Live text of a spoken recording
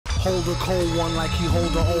Hold a cold one like he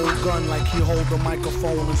hold an old gun, like he hold a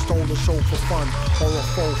microphone and stole the show for fun, or a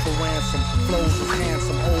foe for ransom. Flows is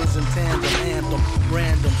handsome, O's in tandem, anthem,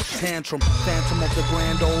 random, tantrum, phantom of the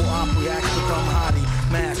grand old Opry, act the dumb hottie,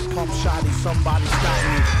 mask, pump shotty, somebody stop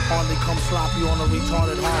me. Hardly come sloppy on a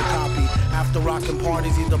retarded hard copy. After rockin'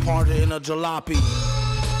 parties, he departed in a jalopy.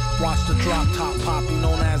 Watch the drop top poppy,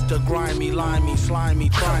 known as the grimy, limey, slimy,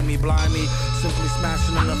 try me, blimey. Simply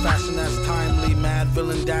smashing in a fashion that's timely. Mad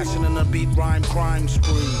villain dashing in a beat rhyme crime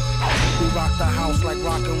spree. We rock the house like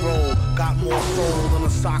rock and roll. Got more soul than a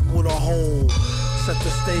sock with a hole. Set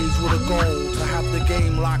the stage with a goal to have the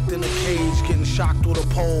game locked in a cage, getting shocked with a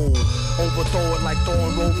pole. Overthrow it like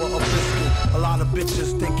throwing Rover a biscuit. A lot of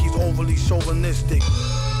bitches think he's overly chauvinistic.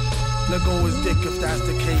 Let go his dick if that's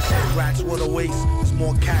the case. Rats with a waist, it's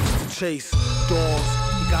more cats to chase. Dogs,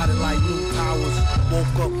 he got it like new powers.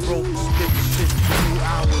 Woke up broke, spit shit for 2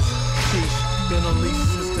 hours. Sheesh, been unleashed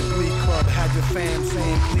since the Glee Club. Had your fans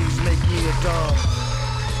saying please make me a dub.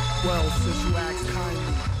 Well, since you asked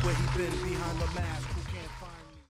kindly, where he been behind the mask?